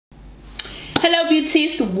Hello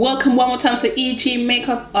beauties, welcome one more time to EG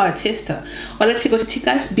Makeup Artista. Hola chicos y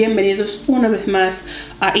chicas, bienvenidos una vez más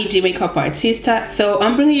a EG Makeup Artista. So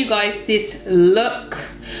I'm bringing you guys this look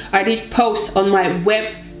I did post on my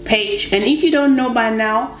web page, and if you don't know by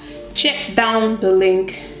now, check down the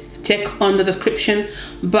link, check on the description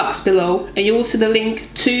box below, and you will see the link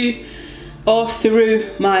to or through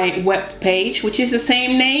my web page, which is the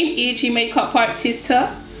same name, EG Makeup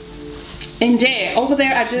Artista. And yeah, over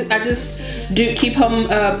there I just do keep on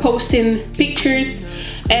posting pictures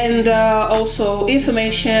and also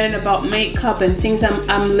information about makeup and things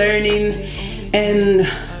I'm learning, and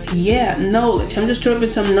yeah, knowledge. I'm just dropping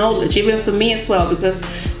some knowledge even for me as well, because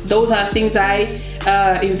those are things I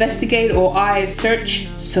investigate or I search.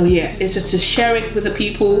 So yeah, it's just to share it with the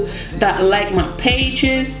people that like my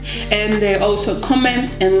pages, and they also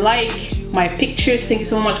comment and like my pictures. Thank you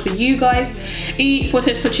so much for you guys. Y pues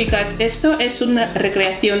esto, chicas, esto es una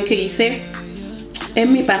recreación que hice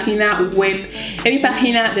en mi página web, en mi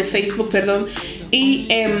página de Facebook, perdón, y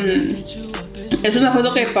es una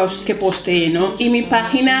foto que posteé, ¿no? Y mi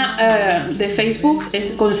página de Facebook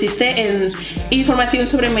consiste en información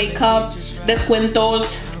sobre make-up,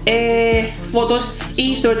 descuentos, fotos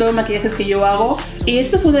y sobre todo maquillajes que yo hago. Y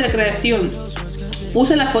esto fue de recreación.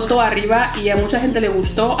 Puse la foto arriba y a mucha gente le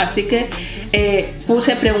gustó, así que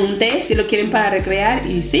pregunté si lo quieren para recrear,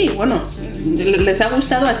 y sí, bueno, les ha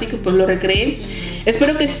gustado, así que pues lo recreé.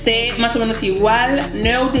 Espero que esté más o menos igual. No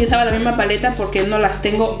he utilizado la misma paleta porque no las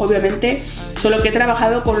tengo, obviamente, solo que he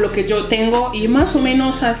trabajado con lo que yo tengo y más o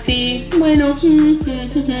menos así, bueno.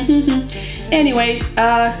 Anyways,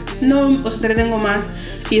 no os entretengo más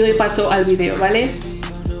y doy paso al video, ¿vale?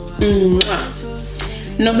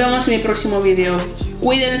 Nos vemos en mi próximo video.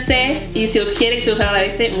 Cuídense y si os quiere y se os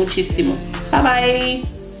agradece muchísimo. Bye bye.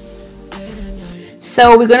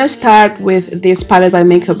 So we're gonna start with this palette by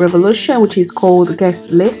Makeup Revolution, which is called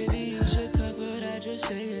Guest List.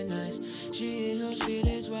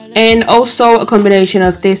 And also a combination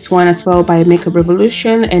of this one as well by Makeup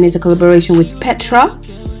Revolution, and it's a collaboration with Petra.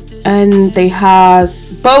 And they have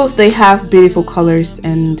beautiful colors,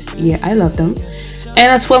 and yeah, I love them.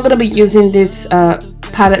 And as well, I'm gonna be using this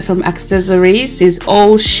palette from Accessories. It's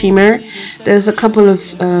all shimmer. There's a couple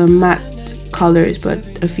of matte colors, but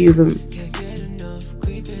a few of them.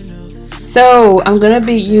 So I'm gonna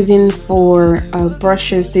be using for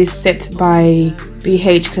brushes this set by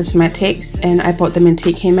BH Cosmetics, and I bought them in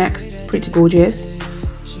TK Maxx. Pretty gorgeous.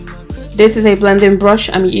 This is a blending brush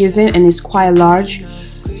I'm using, and it's quite large,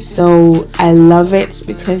 so I love it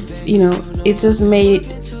because, you know, it just make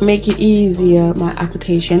it easier, my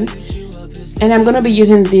application. And I'm gonna be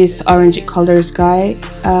using this orange colors guys,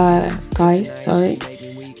 sorry.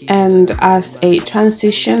 And as a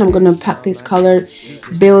transition, I'm gonna pack this color,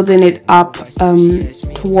 building it up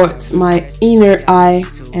towards my inner eye,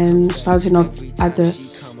 and starting off at the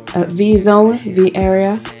V-zone, V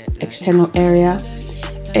area, external area.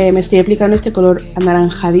 Me estoy aplicando este color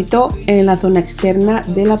anaranjadito en la zona externa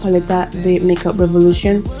de la paleta de Makeup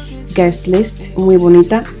Revolution Guest List, muy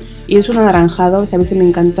bonita. Y es un anaranjado, a veces me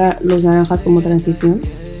encantan los naranjas como transición.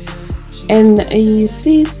 Y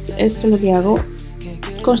sí, esto es lo que hago,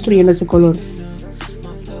 construyendo ese color.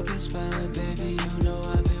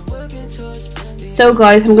 So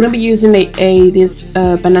guys, I'm going to be using this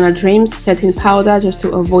Banana Dreams setting powder just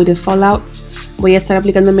to avoid the fallouts. Voy a estar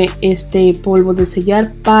aplicándome este polvo de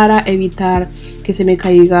sellar para evitar que se me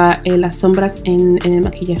caiga las sombras en el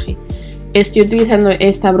maquillaje. Estoy utilizando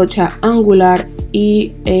esta brocha angular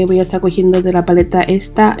y voy a estar cogiendo de la paleta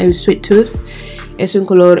esta, el Sweet Tooth. Es un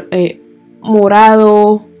color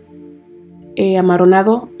morado,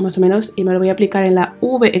 amarronado más o menos, y me lo voy a aplicar en la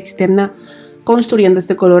V externa, construyendo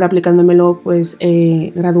este color, aplicándomelo pues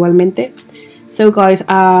gradualmente. So guys,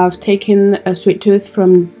 I've taken a Sweet Tooth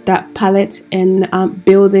from that palette, and I'm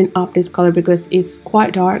building up this color because it's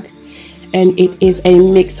quite dark, and it is a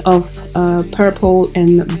mix of purple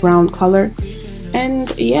and brown color. And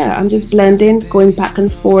yeah, I'm just blending, going back and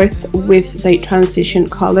forth with the transition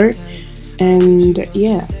color. And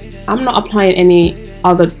yeah, I'm not applying any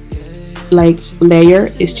other like layer,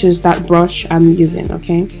 it's just that brush I'm using,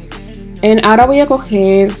 okay? And ahora voy a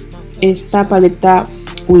coger esta paleta,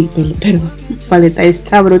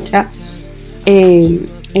 esta brocha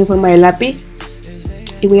en forma de lápiz,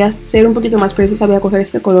 y voy a ser un poquito más precisa. Voy a coger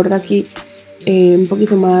este color de aquí, un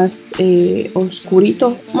poquito más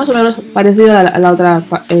oscurito, más o menos parecido a la otra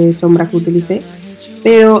sombra que utilicé,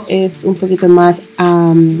 pero es un poquito más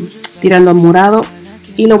tirando a morado,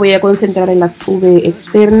 y lo voy a concentrar en la V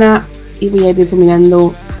externa, y voy a ir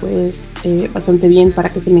difuminando pues bastante bien para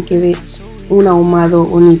que se me quede un ahumado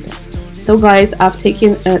bonito. So guys, I've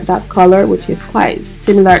taken that color, which is quite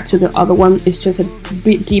similar to the other one. It's just a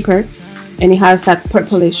bit deeper and it has that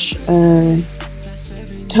purplish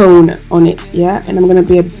tone on it, yeah. And I'm gonna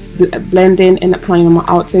be blending and applying on my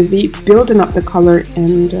outer V, building up the color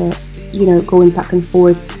and you know, going back and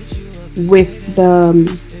forth with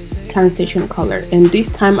the transition color. And this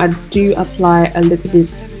time I do apply a little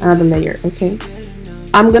bit another layer. Okay,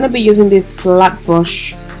 I'm gonna be using this flat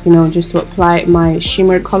brush, you know, just to apply my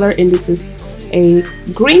shimmer color, and this is a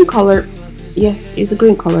green color. Yes, it's a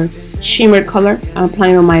green color, shimmer color. I'm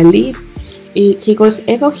applying on my lid. Y chicos,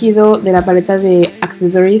 he cogido de la paleta de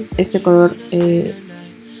accessories este color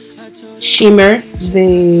shimmer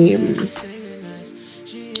de...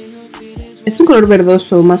 es un color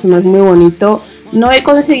verdoso, más o menos, muy bonito. No he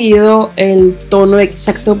conseguido el tono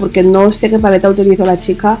exacto porque no sé qué paleta utilizó la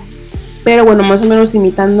chica, pero bueno, más o menos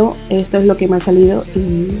imitando, esto es lo que me ha salido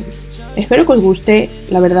y espero que os guste.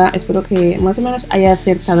 La verdad, espero que más o menos haya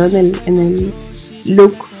acertado en el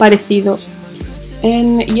look parecido.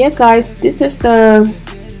 And yes guys, this is the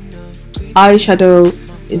eyeshadow.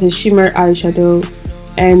 It's a shimmer eyeshadow,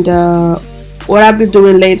 and what I'll be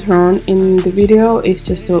doing later on in the video is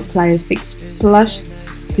just to apply a fixed blush,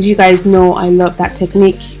 because you guys know I love that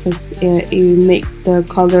technique because it makes the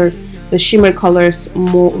color, the shimmer colors,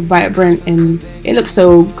 more vibrant and it looks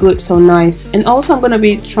so good, so nice. And also I'm gonna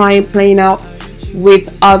be playing out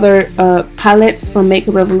with other palettes from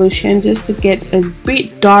Makeup Revolution just to get a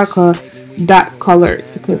bit darker that color,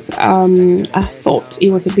 because I thought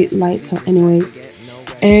it was a bit lighter. Anyways,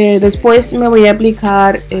 después me voy a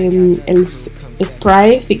aplicar el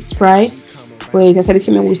spray, fix spray. Pues ya sabéis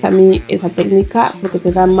que me gusta a mí esa técnica porque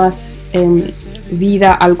te da más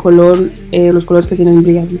vida al color, los colores que tienen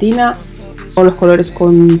brillantina o los colores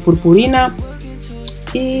con purpurina.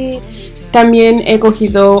 Y también he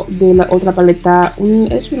cogido de la otra paleta,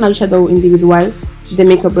 es un eyeshadow individual de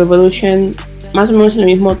Makeup Revolution, más o menos en el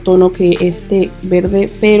mismo tono que este verde,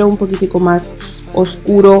 pero un poquitico más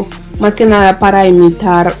oscuro, más que nada para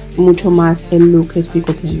imitar mucho más el look que estoy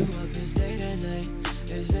copiando.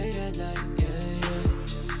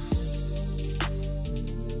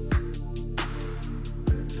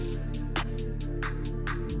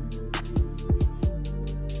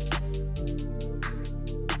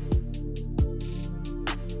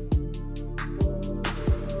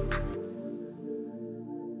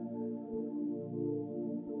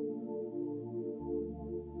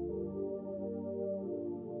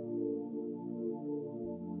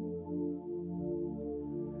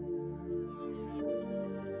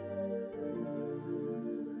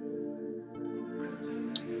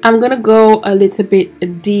 I'm gonna go a little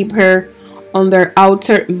bit deeper on their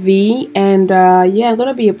outer V, and yeah, I'm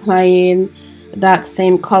gonna be applying that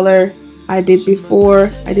same color I did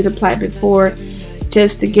apply before,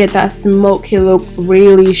 just to get that smoky look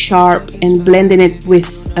really sharp and blending it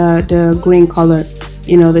with the green color,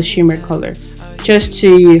 you know, the shimmer color, just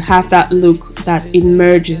to have that look that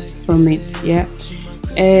emerges from it, yeah.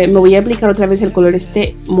 Me voy a aplicar otra vez el color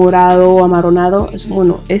este morado amarronado.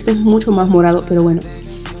 Bueno, este es mucho más morado, pero bueno,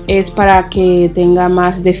 es para que tenga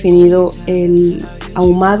más definido el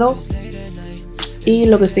ahumado. Y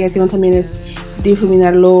lo que estoy haciendo también es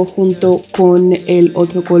difuminarlo junto con el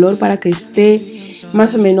otro color para que esté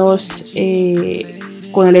más o menos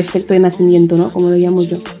con el efecto de nacimiento, ¿no? Como lo llamo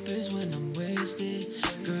yo.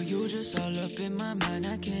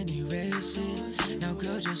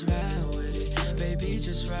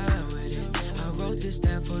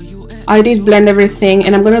 I did blend everything,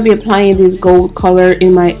 and I'm gonna be applying this gold color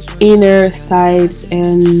in my inner sides,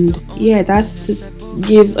 and yeah, that's to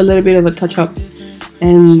give a little bit of a touch up,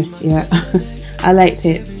 and yeah, I liked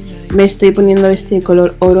it. Me estoy poniendo este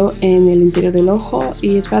color oro en el interior del ojo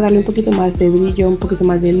y es para darle un poquito más de brillo, un poquito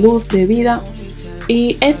más de luz, de vida,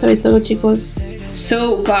 y eso es todo, chicos.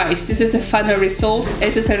 So guys, this is the final result.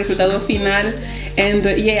 Ese es el resultado final, and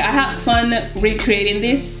yeah, I had fun recreating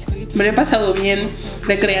this. Me lo he pasado bien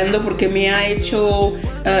recreando porque me ha hecho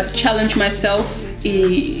challenge myself,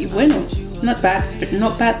 y bueno, not bad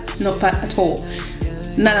at all.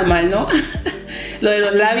 Nada mal, ¿no? Lo de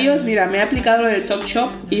los labios, mira, me he aplicado lo del Top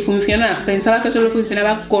Shop y funciona. Pensaba que solo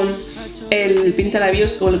funcionaba con el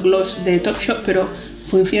pintalabios o el gloss de Top Shop, pero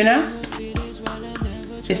funciona.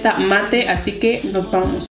 Está mate, así que nos vamos.